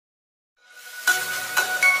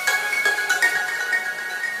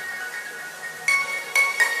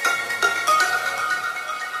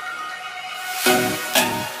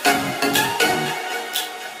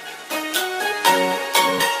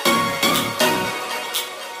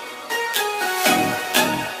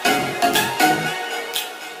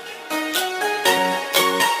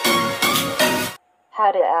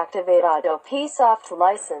activate adopisoft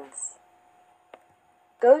license.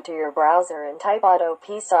 Go to your browser and type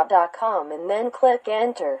adopisoft.com and then click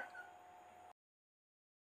enter.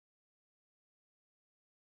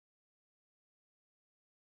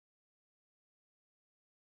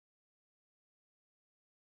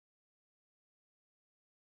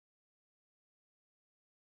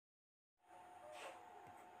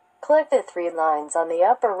 Click the three lines on the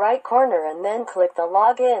upper right corner and then click the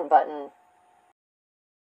login button.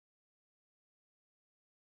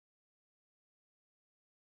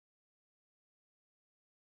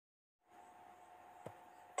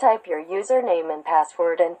 Type your username and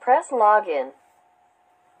password and press login.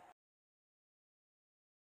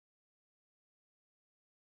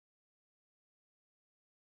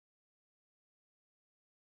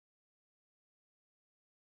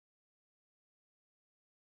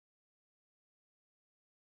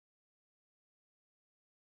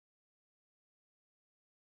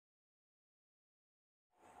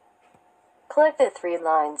 Click the three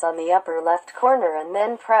lines on the upper left corner and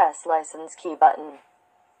then press license key button.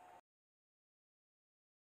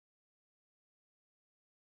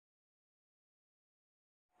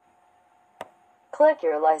 Click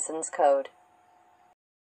your license code.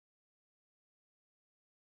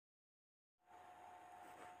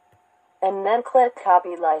 And then click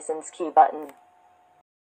copy license key button.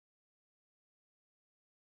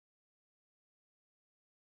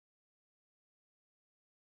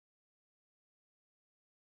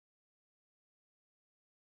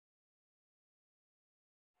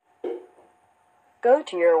 Go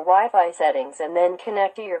to your Wi-Fi settings and then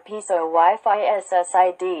connect to your Piso Wi-Fi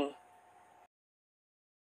SSID.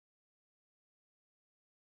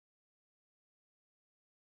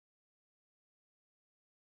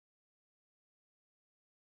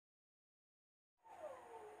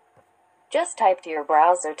 Just type to your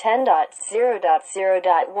browser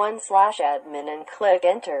 10.0.0.1/admin and click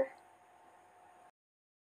enter.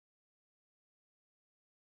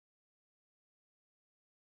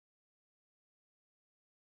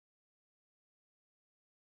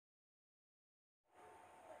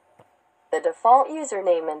 The default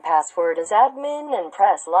username and password is admin and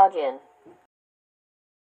press login.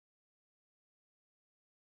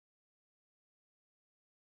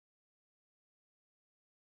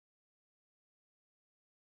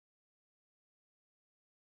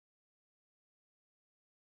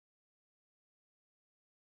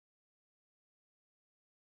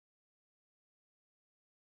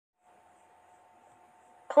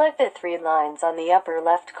 Click the three lines on the upper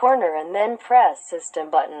left corner and then press System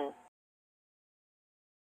button.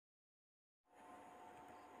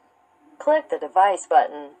 Click the Device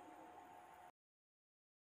button.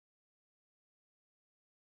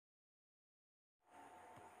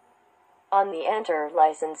 On the Enter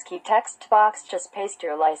License Key text box, just paste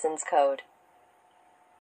your license code.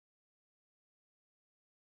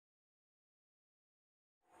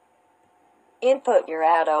 Input your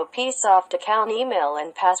adopisoft account email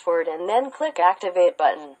and password and then click Activate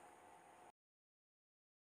button.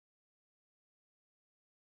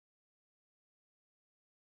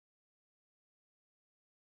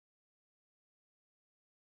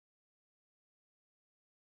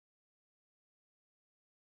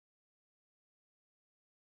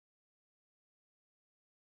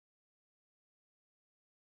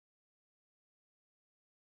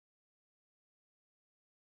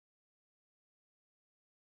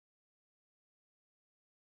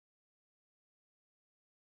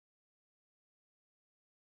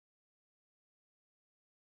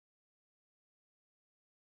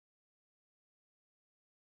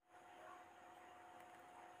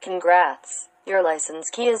 Congrats! Your license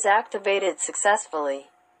key is activated successfully.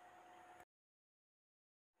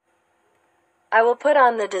 I will put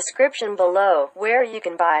on the description below where you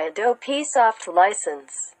can buy a adopisoft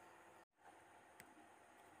license.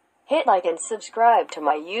 Hit like and subscribe to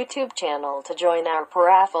my YouTube channel to join our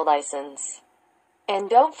raffle license. And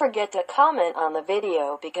don't forget to comment on the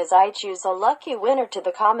video because I choose a lucky winner to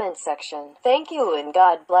the comment section. Thank you and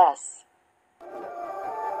God bless.